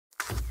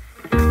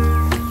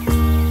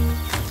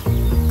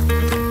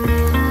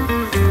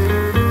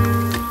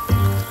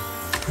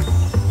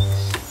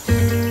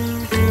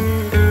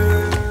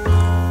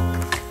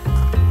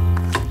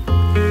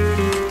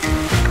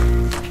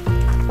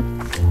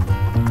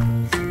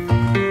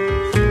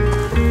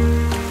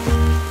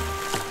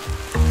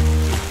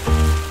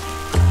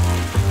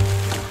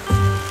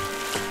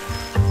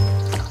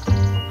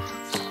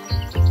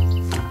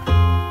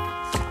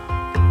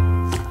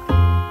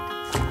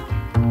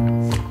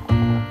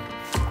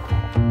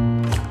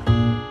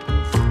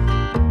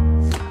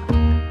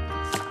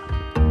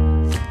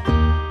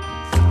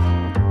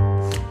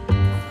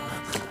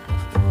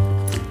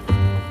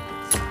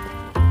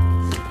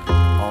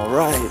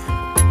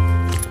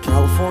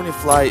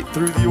ultralight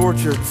through the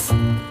orchards,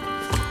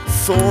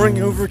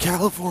 soaring over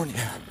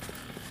California.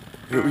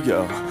 Here we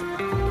go.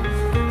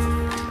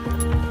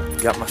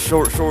 Got my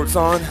short shorts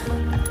on.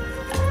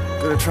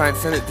 Gonna try and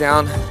send it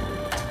down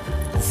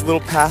this little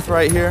path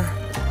right here.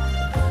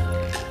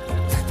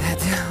 Set that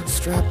down,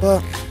 strap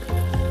up.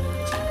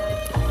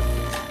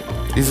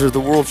 These are the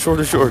world's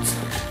shortest shorts.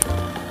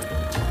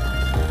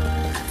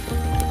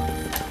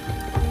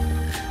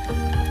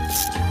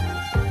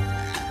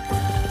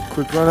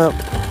 Quick run up.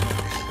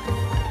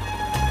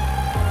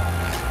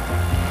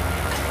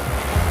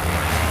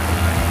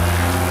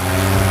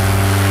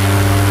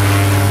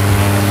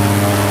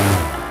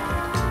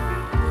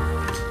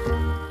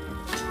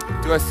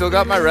 Do I still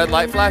got my red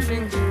light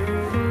flashing?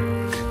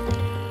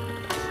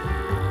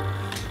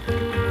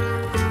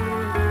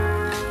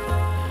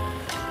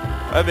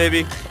 Hi,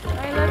 baby.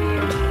 I love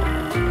you.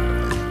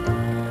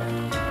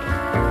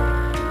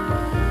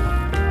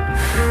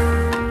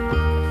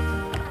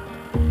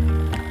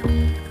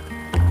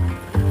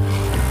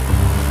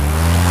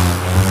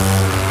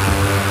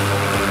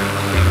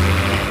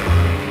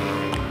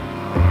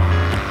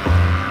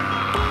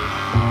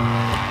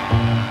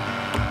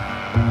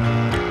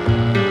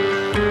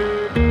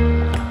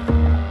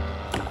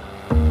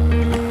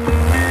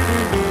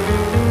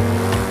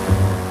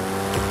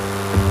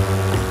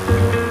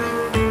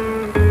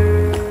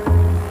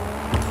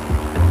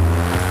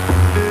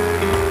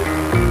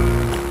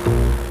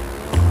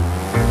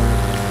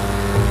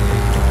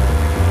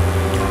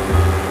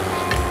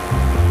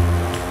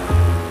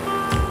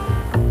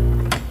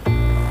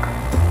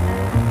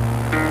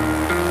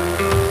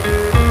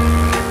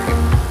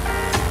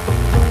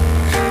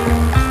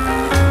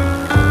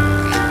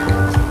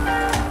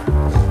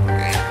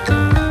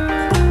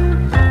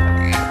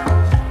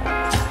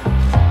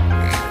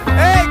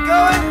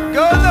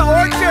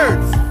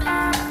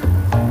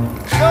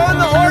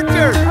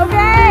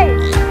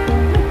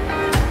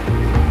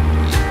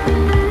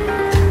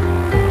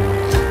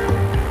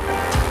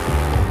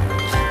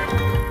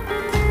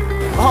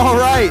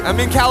 I'm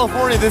in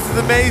California. This is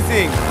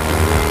amazing.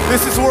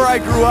 This is where I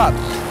grew up.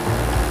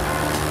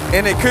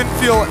 And it couldn't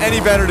feel any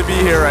better to be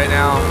here right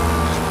now.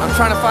 I'm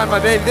trying to find my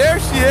baby. There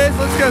she is.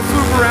 Let's go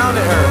swoop around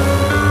at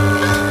her.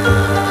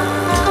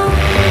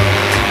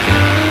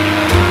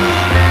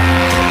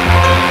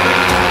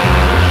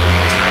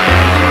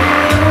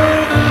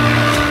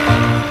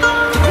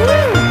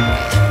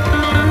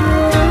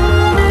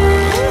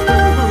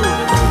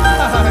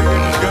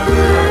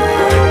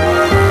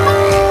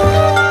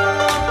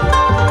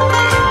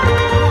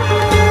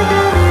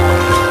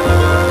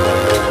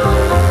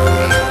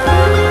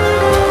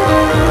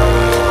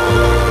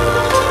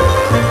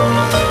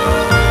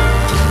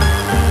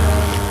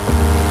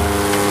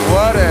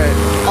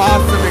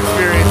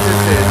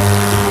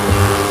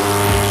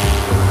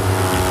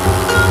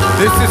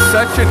 This is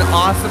such an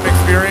awesome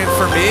experience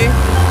for me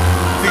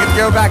to get to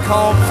go back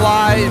home,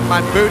 fly in my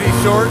booty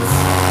shorts,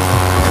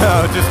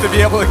 just to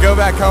be able to go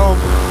back home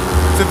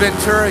to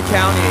Ventura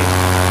County,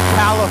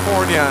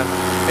 California,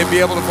 and be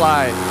able to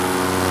fly.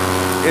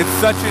 It's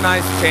such a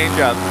nice change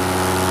up.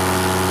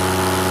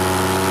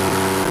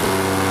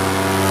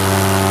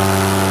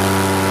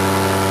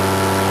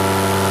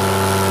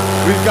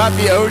 We've got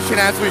the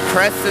ocean as we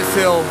crest this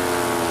hill.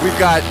 We've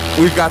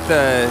got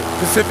the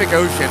Pacific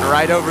Ocean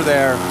right over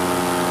there.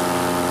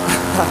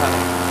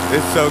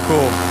 It's so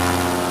cool.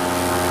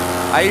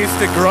 I used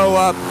to grow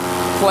up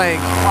playing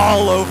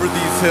all over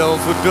these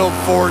hills, would build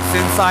forts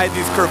inside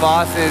these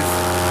crevasses,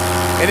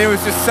 and it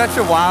was just such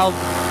a wild,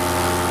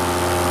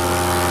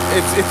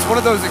 it's one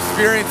of those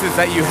experiences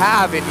that you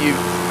have and you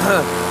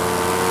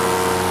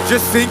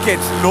just think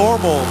it's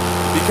normal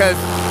because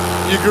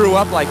you grew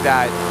up like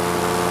that.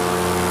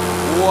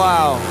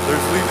 Wow,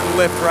 there's leaving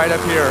lift right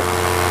up here.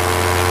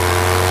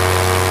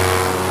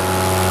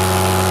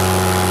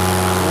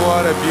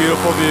 What a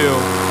beautiful view.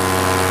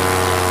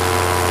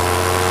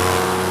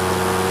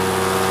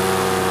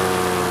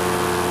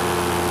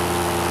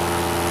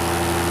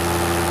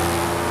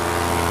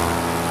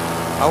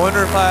 I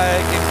wonder if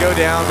I can go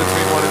down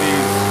between one of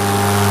these.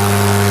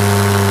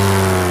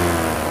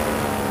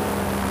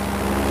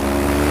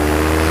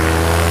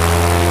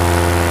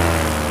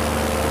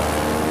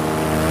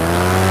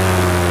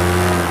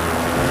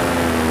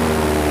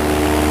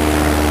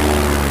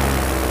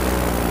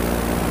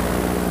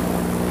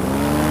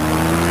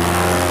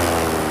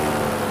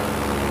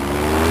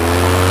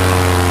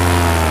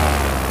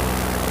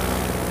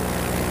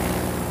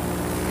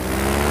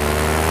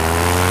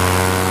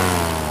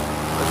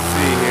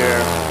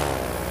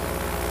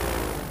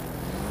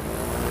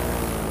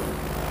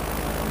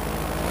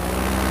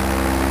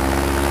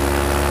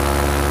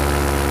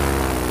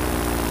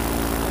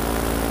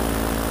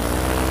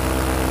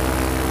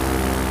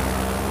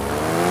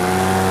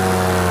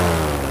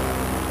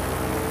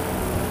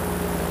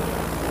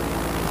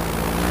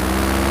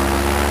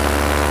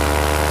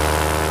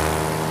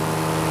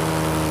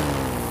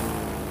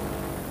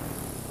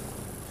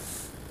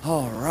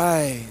 All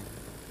right,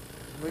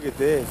 look at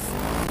this.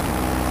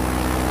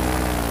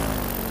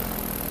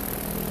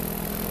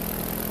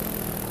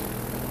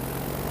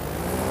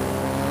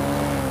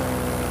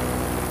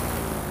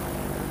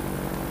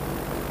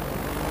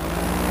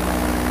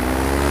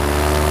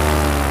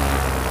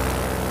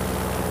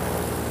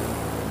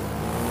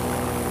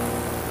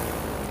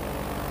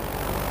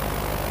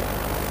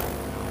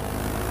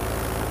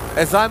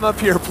 as I'm up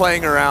here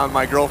playing around,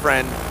 my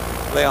girlfriend,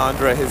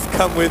 Leandra, has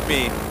come with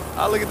me.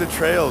 Oh, look at the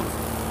trails.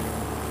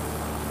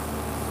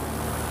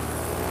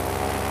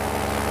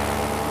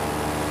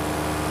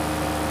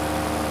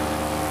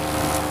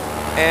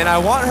 And I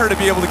want her to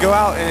be able to go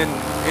out and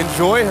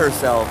enjoy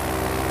herself.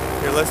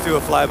 Here, let's do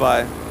a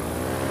flyby.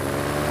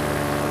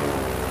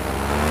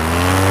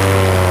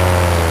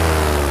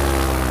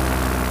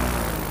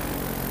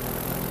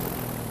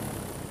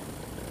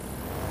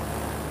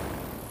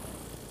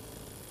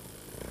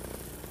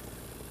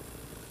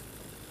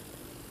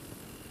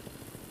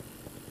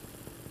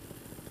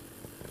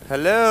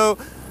 Hello?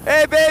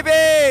 Hey,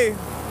 baby!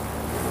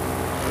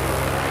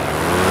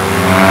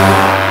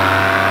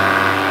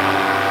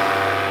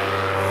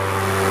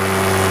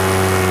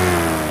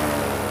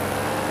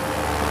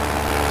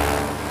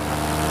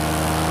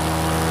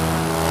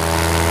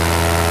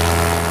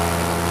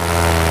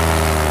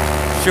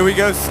 Should we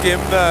go skim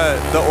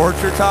the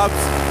orchard tops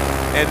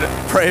and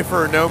pray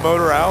for no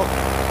motor out?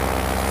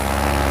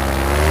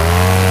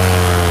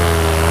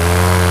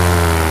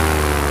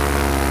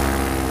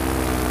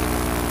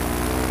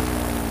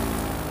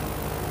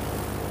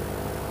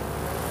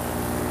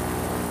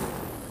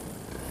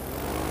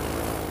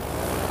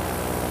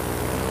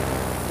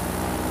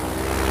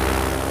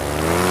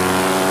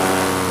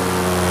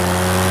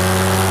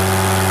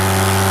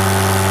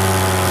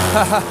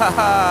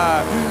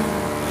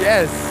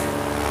 Yes.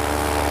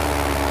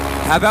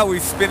 How about we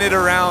spin it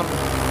around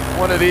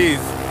one of these?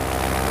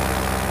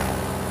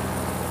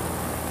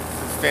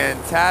 This is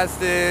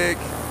fantastic.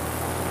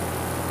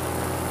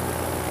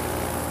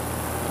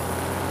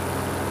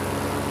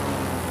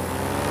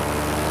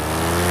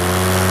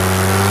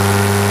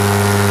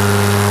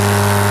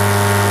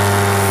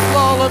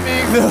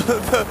 Slaloming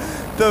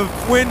the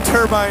wind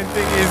turbine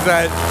thingies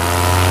that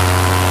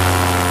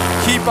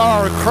keep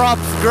our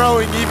crops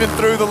growing even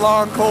through the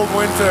long, cold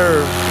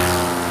winter.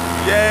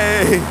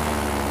 Yay!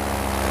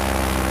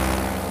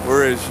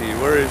 Where is she?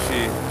 Where is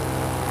she?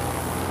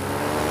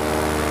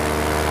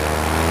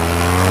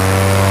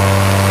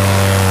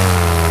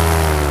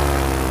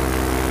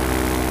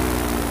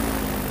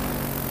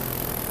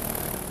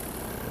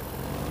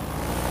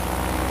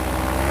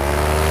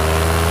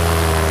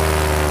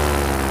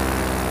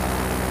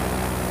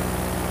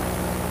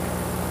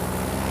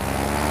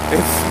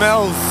 It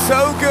smells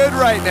so good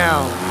right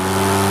now.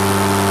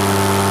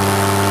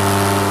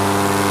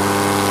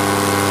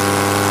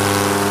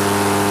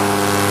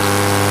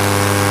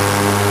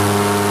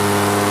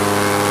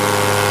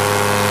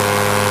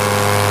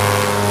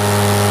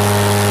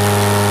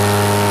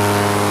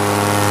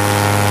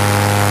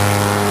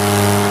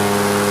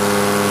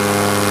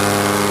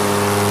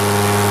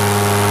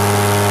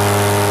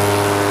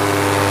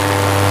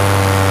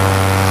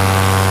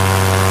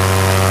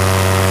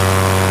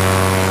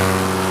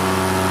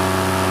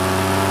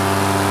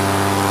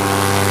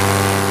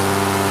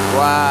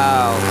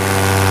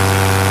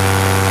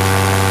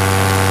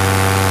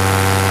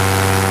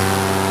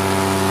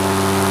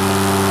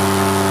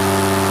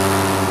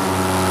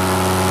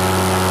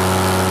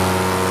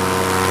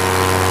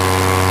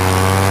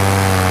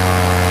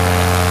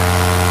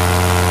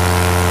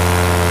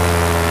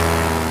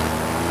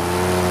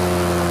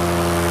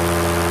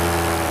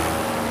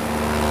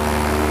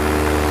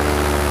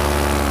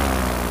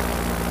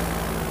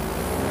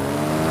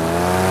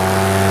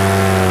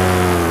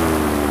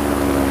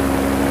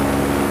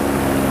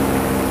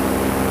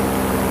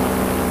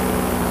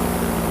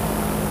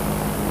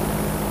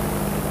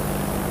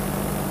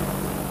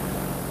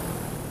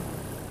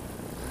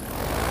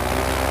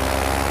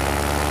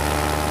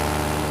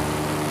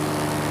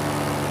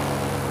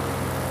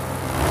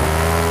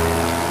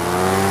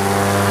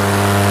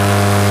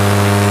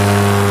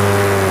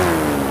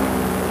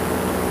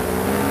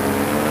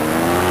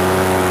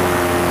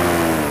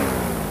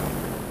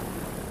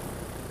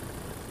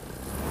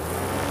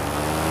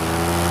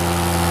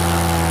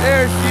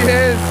 There she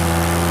is.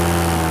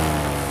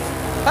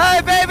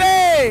 Hi,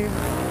 baby!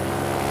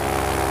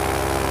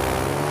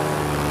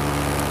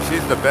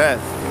 She's the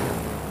best.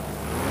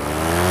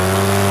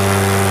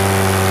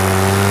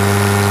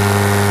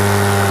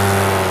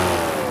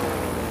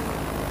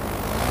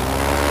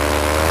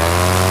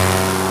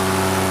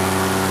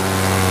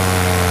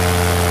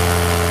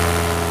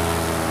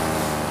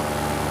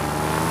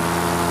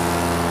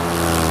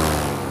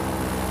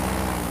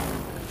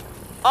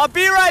 I'll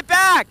be right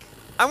back.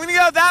 I'm gonna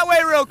go that way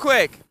real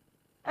quick.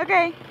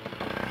 Okay.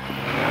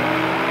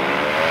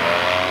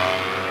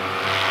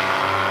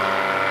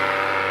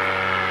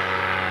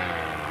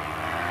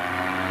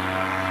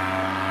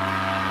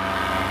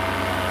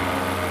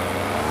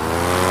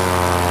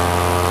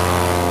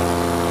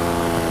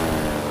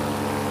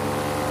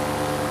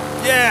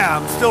 Yeah,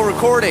 I'm still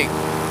recording.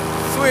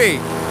 Sweet.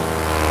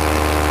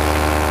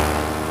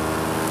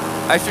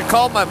 I should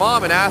call my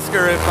mom and ask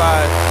her if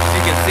she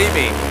can see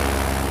me.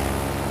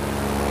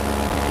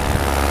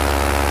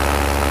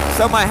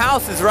 So my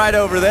house is right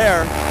over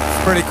there.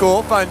 It's pretty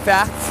cool, fun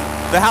fact.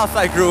 The house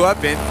I grew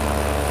up in.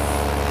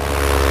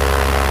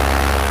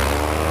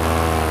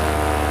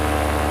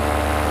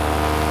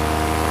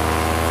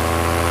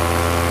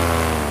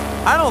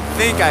 I don't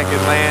think I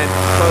can land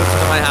close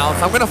to my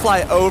house. I'm gonna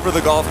fly over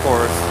the golf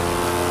course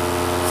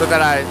so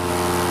that I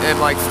am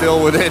like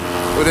still within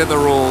the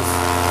rules.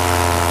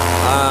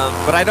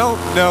 But I don't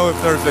know if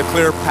there's a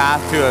clear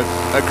path to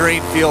a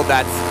green field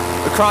that's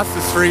across the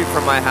street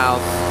from my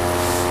house.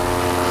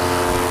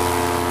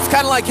 It's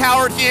kind of like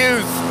Howard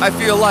Hughes, I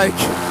feel like.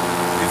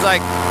 He's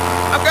like,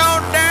 I'm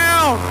going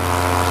down.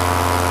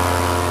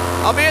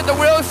 I'll be at the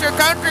Wilshire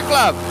Country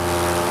Club.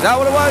 Is that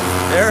what it was?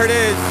 There it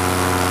is.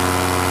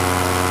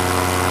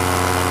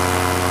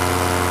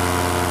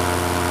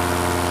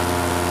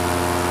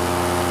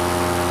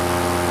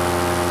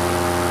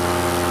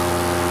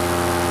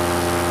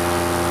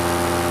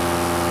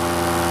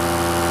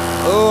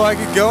 Oh, I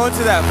could go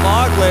into that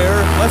fog layer.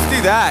 Let's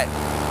do that.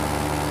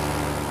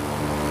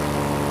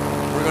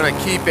 We're gonna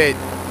keep it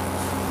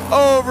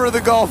over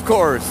the golf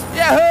course.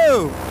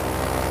 Yahoo!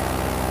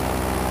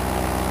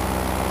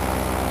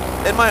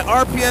 And my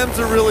RPMs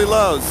are really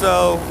low,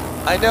 so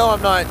I know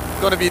I'm not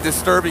gonna be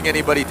disturbing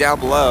anybody down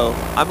below.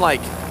 I'm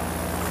like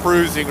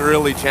cruising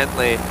really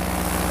gently.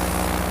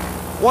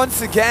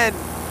 Once again,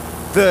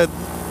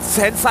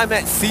 since I'm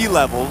at sea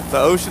level, the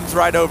ocean's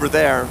right over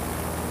there,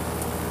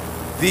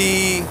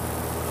 the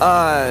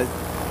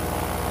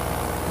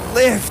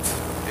lift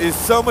is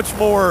so much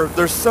more,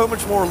 there's so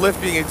much more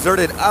lift being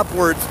exerted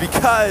upwards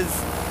because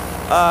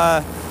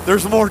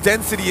there's more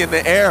density in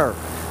the air.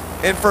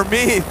 And for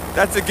me,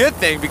 that's a good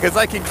thing because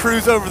I can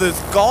cruise over this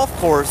golf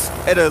course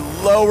at a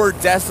lower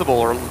decibel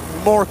or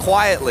more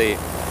quietly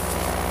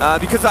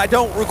because I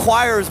don't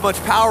require as much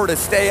power to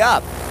stay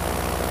up.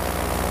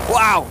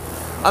 Wow,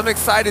 I'm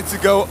excited to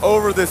go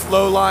over this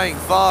low-lying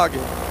fog.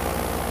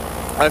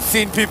 I've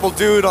seen people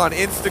do it on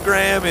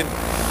Instagram and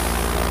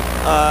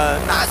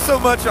not so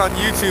much on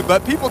YouTube,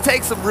 but people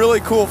take some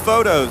really cool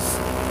photos.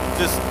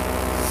 Just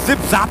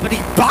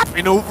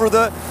zip-zoppity-bopping over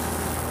the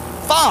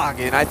fog.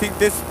 And I think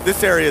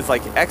this area is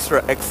like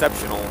extra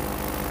exceptional.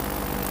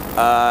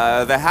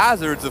 The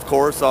hazards, of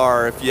course,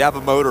 are if you have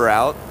a motor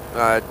out,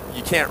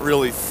 you can't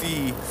really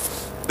see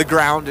the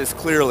ground as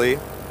clearly.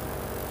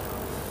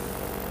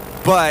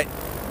 But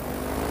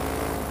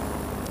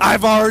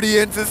I've already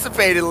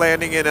anticipated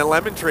landing in a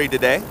lemon tree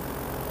today.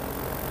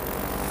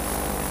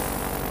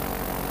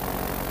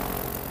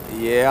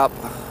 Yep,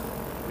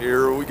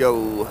 here we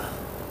go.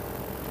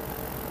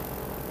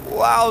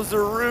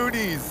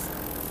 Wowzeroonies,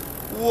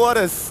 what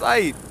a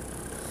sight.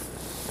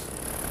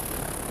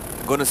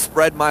 I'm gonna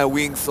spread my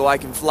wings so I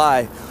can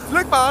fly.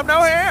 Look, Mom, no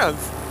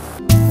hands.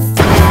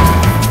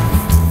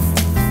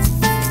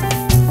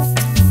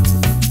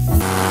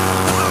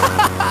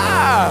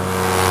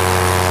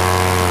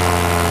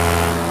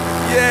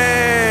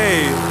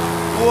 Yay!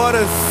 What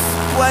a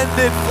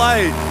splendid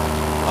flight.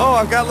 Oh,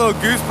 I've got little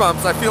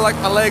goosebumps. I feel like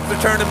my legs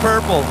are turning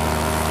purple.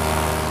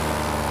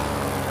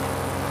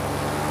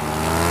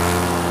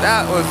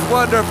 That was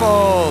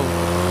wonderful.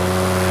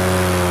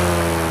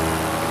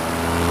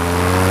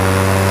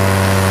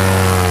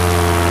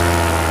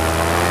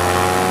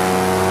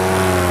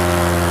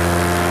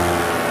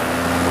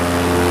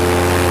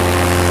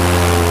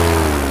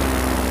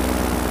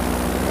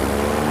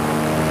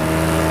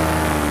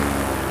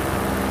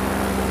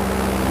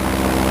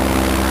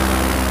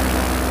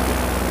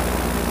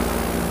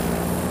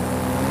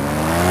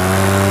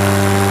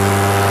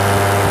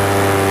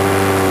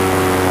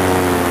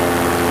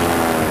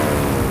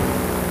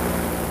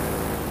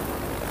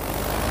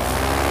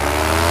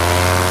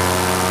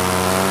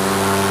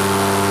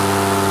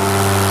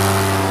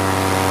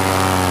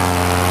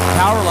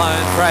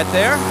 Right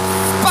there,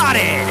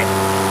 spotted.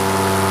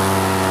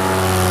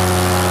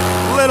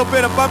 A little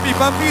bit of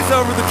bumpies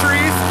over the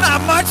trees.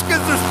 Not much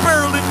because there's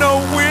barely no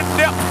wind.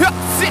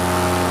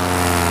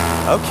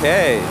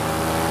 Okay,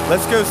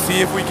 let's go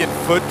see if we can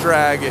foot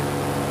drag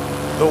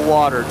the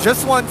water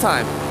just one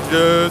time,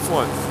 just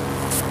once,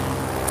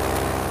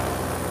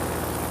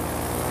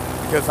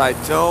 because I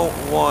don't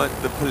want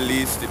the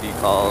police to be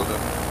called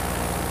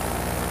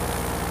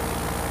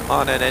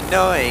on an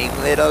annoying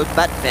little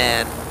butt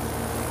van.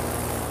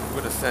 I'm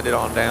gonna send it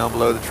on down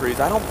below the trees.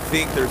 I don't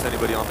think there's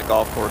anybody on the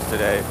golf course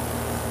today.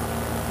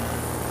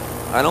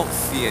 I don't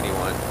see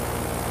anyone.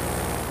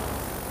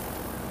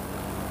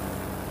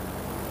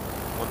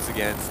 Once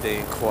again,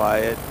 staying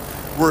quiet.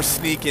 We're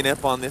sneaking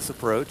up on this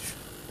approach.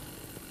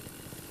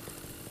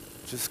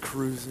 Just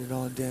cruising it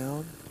on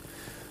down.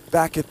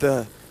 Back at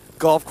the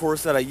golf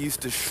course that I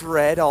used to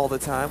shred all the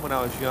time when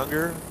I was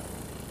younger.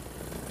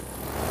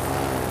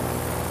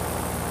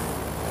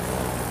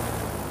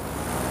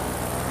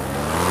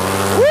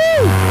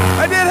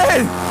 I did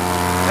it!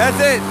 That's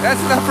it.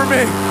 That's enough for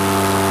me.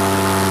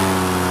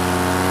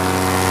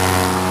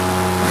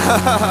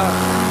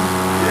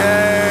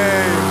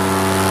 Yay!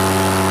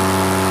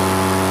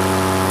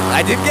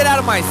 I didn't get out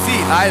of my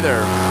seat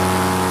either.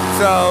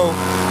 So,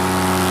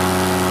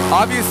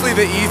 obviously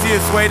the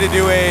easiest way to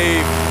do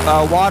a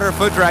water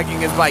foot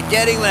dragging is by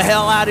getting the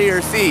hell out of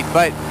your seat.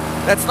 But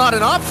that's not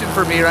an option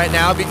for me right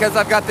now because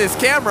I've got this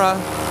camera.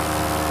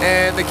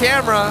 And the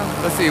camera,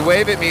 let's see,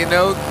 wave at me.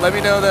 No, let me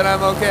know that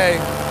I'm okay.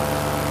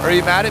 Are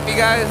you mad at me,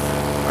 guys?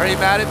 Are you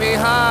mad at me?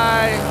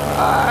 Hi.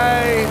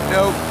 Hi.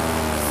 Nope.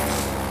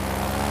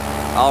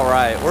 All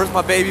right. Where's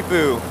my baby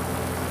boo?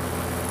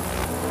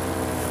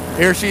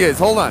 Here she is.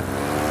 Hold on.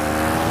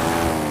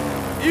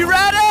 You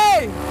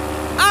ready?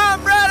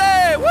 I'm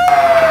ready. Woo!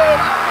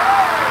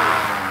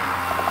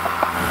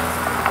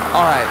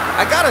 All right.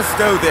 I gotta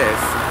stow this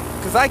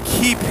because I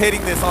keep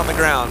hitting this on the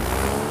ground.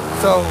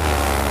 So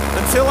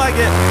until I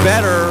get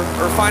better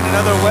or find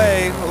another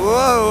way,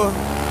 whoa.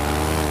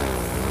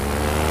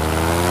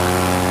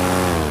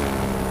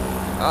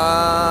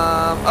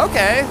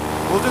 Okay.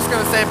 We're just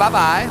gonna say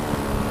bye-bye.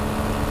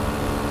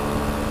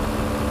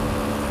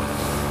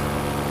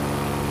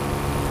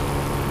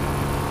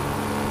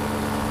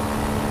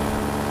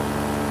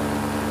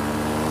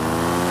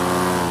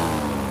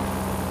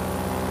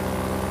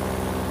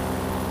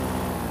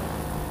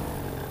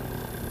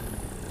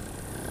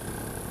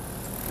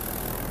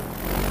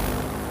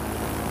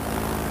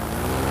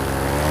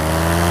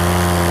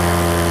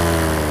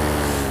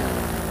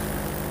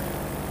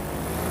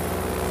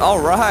 All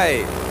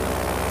right.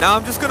 Now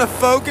I'm just gonna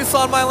focus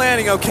on my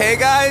landing, okay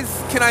guys?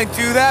 Can I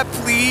do that,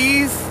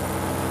 please?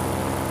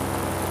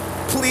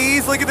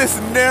 Please, look at this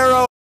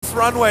narrow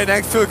runway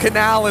next to a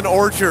canal and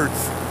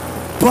orchards.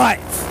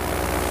 But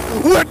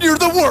when you're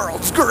the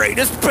world's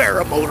greatest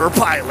paramotor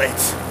pilot,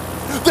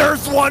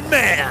 there's one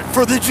man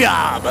for the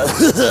job.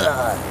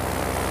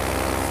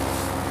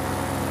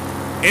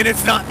 And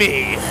it's not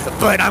me,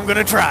 but I'm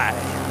gonna try.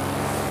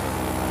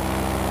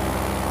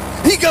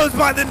 He goes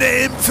by the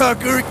name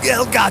Tucker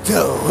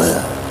Delgato.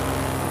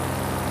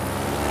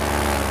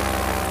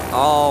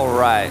 All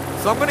right,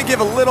 so I'm gonna give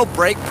a little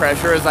brake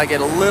pressure as I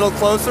get a little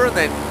closer and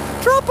then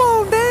drop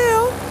on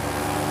down.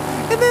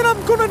 And then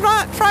I'm gonna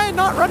try and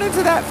not run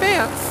into that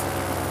fence.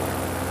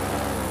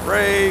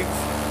 Brakes,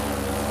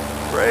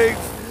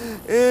 brakes,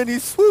 and he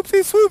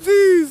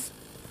swoopsies.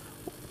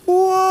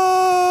 Whoa!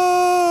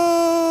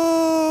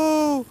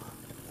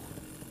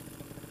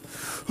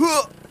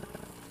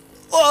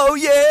 Oh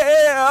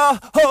yeah,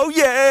 oh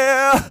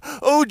yeah,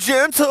 oh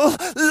gentle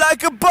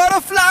like a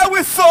butterfly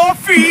with sore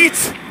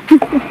feet.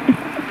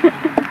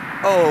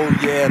 Oh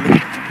yeah,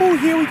 oh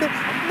here we go,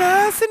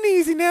 nice and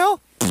easy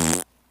now.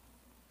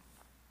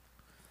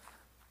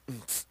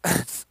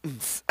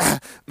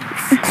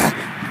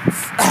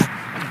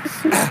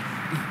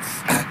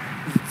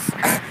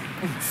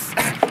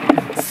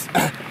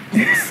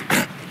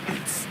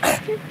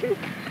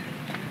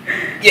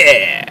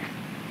 Yeah.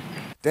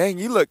 Dang,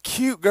 you look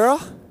cute, girl.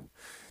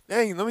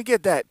 Dang, let me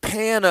get that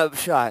pan up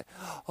shot.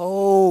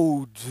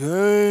 Oh,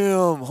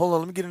 damn. Hold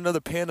on, let me get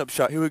another pan up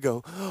shot. Here we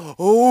go.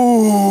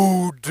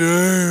 Oh,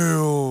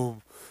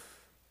 damn.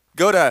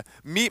 Go to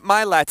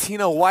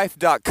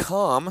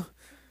meetmylatinowife.com.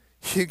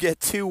 You get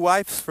 2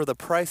 wives for the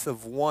price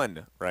of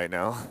 1 right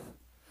now.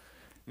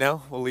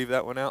 No, we'll leave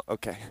that one out.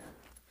 Okay.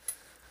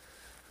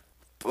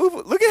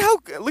 Ooh, look at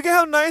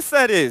how nice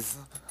that is.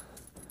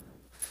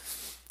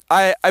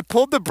 I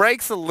pulled the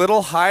brakes a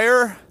little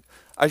higher.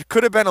 I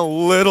could have been a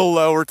little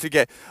lower to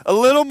get a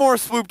little more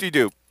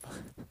swoop-de-doop.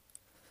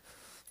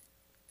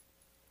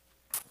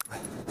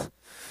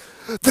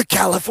 The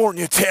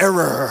California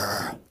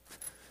Terror.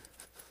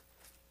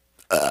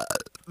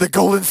 The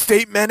Golden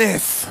State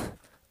Menace.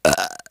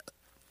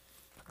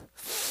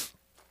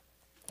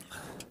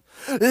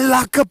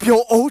 Lock up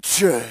your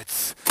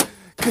orchards,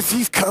 'cause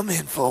he's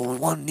coming for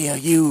one near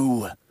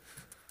you.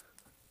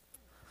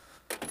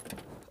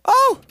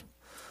 Oh!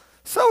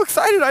 So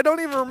excited, I don't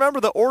even remember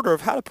the order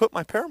of how to put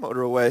my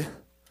paramotor away.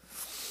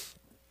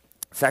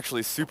 It's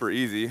actually super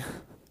easy.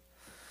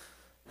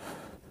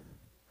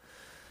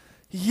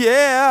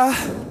 Yeah.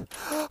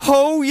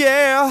 Oh,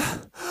 yeah.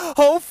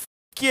 Oh,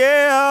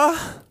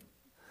 yeah.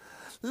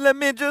 Let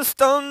me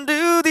just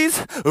undo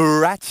these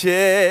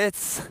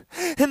ratchets.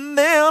 And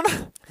then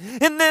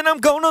I'm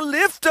gonna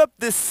lift up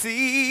this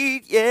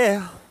seat,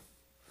 yeah.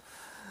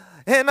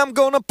 And I'm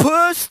gonna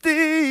push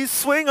these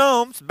swing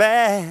arms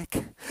back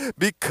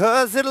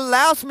because it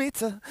allows me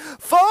to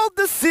fold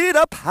the seat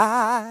up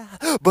high.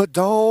 But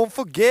don't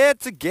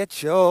forget to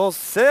get your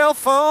cell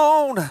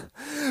phone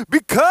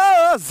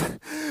because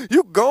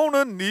you're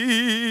gonna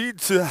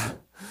need to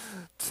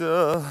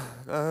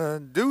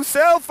do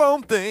cell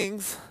phone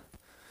things.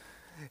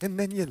 And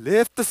then you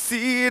lift the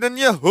seat and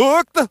you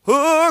hook the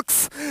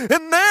hooks.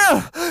 And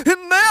now,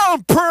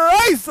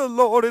 praise the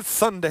Lord, it's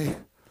Sunday.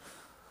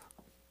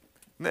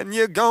 Then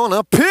you're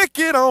gonna pick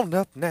it on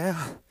up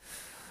now.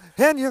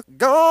 And you're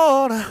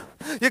gonna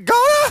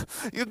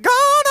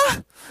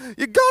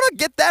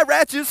get that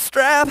ratchet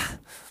strap.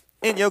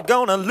 And you're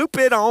gonna loop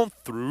it on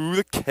through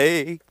the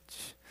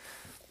cage.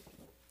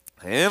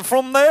 And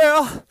from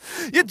there,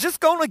 you're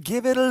just gonna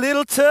give it a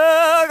little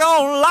tug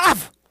on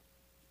life.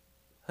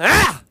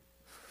 Ah!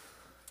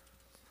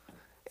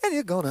 And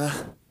you're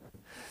gonna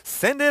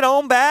send it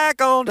on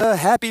back on to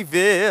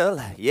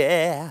Happyville,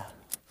 yeah.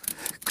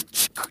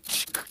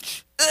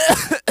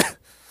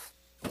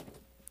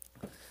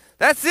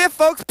 That's it,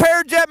 folks.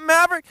 Parajet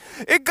Maverick.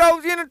 It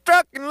goes in a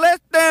truck in less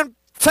than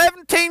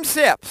 17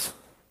 steps.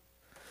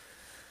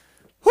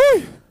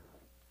 Whew.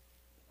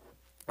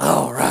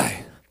 All right.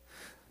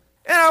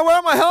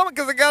 my helmet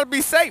because I gotta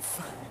be safe.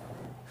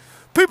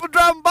 People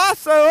driving by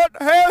say, what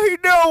the hell he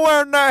doing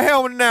wearing that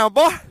helmet now,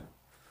 boy?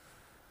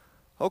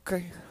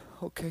 Okay.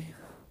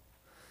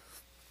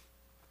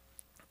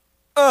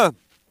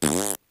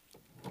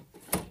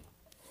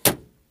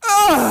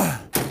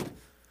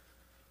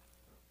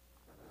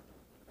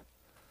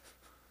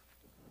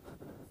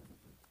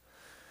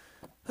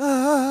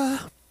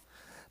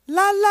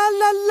 La la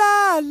la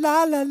la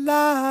la la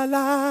la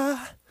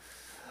la.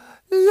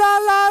 La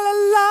la la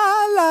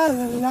la la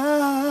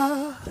la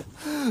la.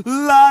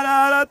 La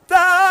da da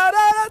da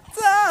da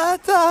da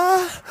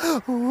da.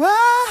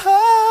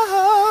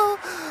 Wow.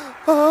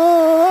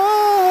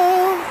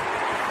 Oh.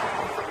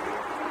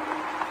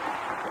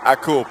 Ah,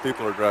 cool.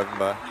 People are driving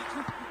by.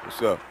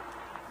 What's up?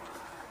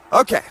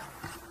 Okay.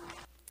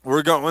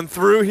 We're going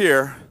through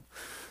here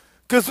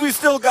because we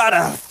still got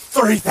a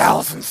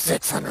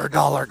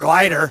 $3,600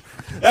 glider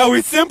that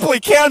we simply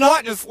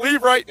cannot just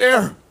leave right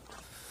there.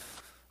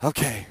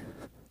 Okay.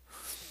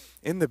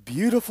 In the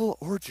beautiful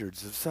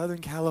orchards of Southern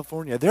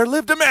California, there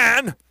lived a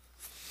man.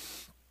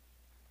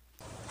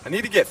 I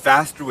need to get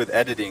faster with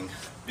editing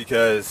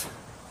because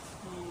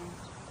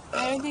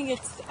I think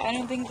it's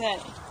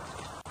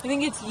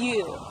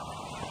you.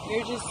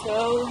 You're just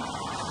so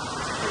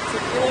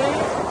particular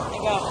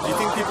about. Do you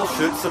think people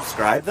should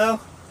subscribe though?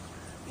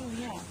 Oh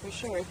yeah, for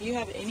sure. If you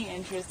have any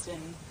interest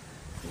in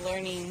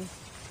learning,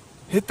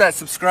 hit that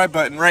subscribe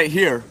button right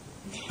here.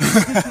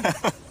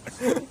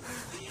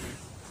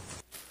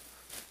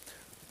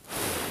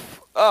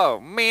 Oh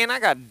man, I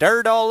got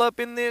dirt all up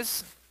in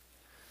this.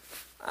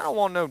 I don't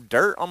want no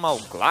dirt on my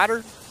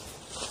glider.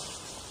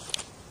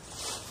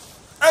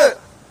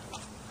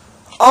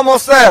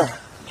 Almost there.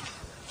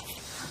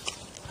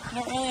 I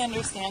don't really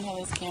understand how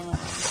this camera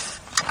works.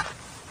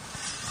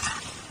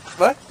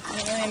 What? I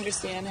don't really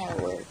understand how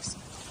it works.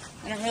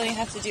 I don't really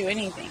have to do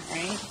anything,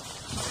 right?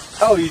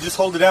 Oh, you just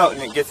hold it out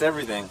and it gets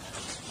everything.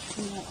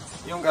 No.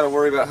 You don't got to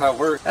worry about how it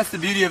works. That's the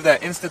beauty of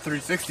that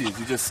Insta360s.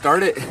 You just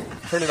start it,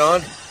 turn it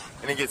on,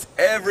 and it gets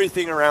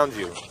everything around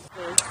you.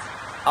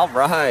 All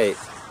right.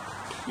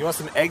 You want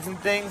some eggs and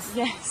things?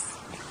 Yes.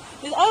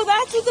 Oh,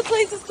 that's what the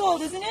place is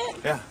called, isn't it?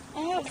 Yeah.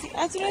 Oh, see,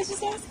 that's what I was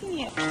just asking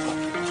you.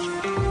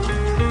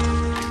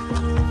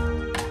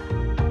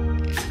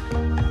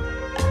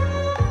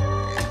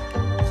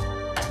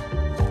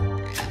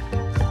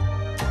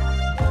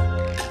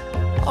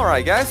 All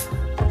right, guys.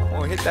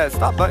 We'll hit that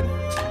stop button.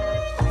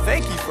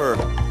 Thank you for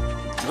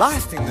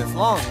lasting this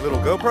long, little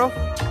GoPro.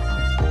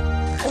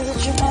 Is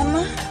it your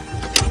mama?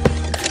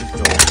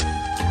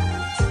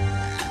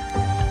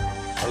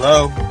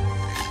 Hello?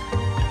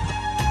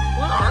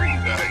 Where are you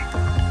guys?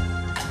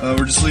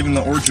 We're just leaving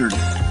the orchard.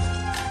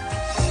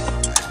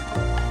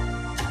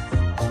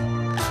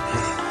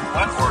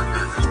 What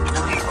orchard?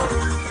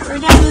 We're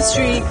down the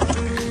street.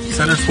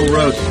 Centerspool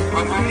Road.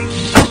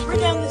 We're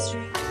down the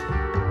street.